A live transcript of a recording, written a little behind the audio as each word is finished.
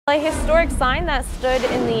A historic sign that stood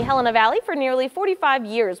in the Helena Valley for nearly 45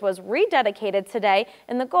 years was rededicated today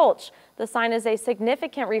in the Gulch. The sign is a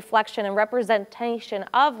significant reflection and representation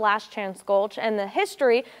of Last Chance Gulch and the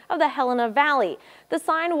history of the Helena Valley. The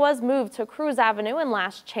sign was moved to Cruz Avenue in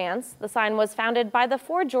Last Chance. The sign was founded by the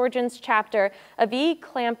Georgians chapter of E.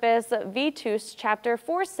 Clampus Vitus chapter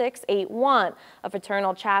 4681. A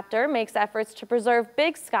fraternal chapter makes efforts to preserve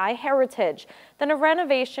Big Sky heritage. Then a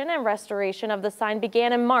renovation and restoration of the sign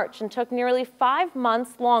began in March and took nearly 5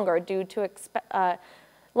 months longer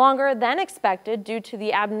than expected due to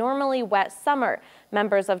the abnormally wet summer.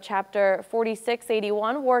 Members of Chapter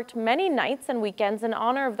 4681 worked many nights and weekends in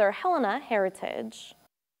honor of their Helena heritage.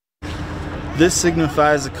 This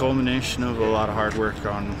signifies the culmination of a lot of hard work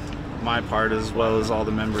on my part, as well as all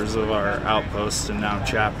the members of our outpost and now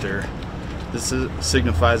chapter. This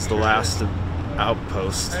signifies the last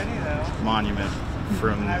outpost monument.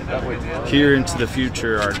 From here into the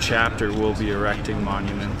future, our chapter will be erecting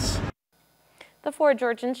monuments. The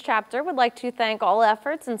Georgians chapter would like to thank all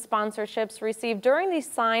efforts and sponsorships received during the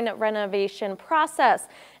sign renovation process.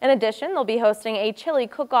 In addition, they'll be hosting a chili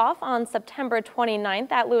cook-off on September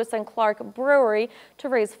 29th at Lewis & Clark Brewery to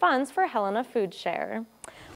raise funds for Helena Food Share.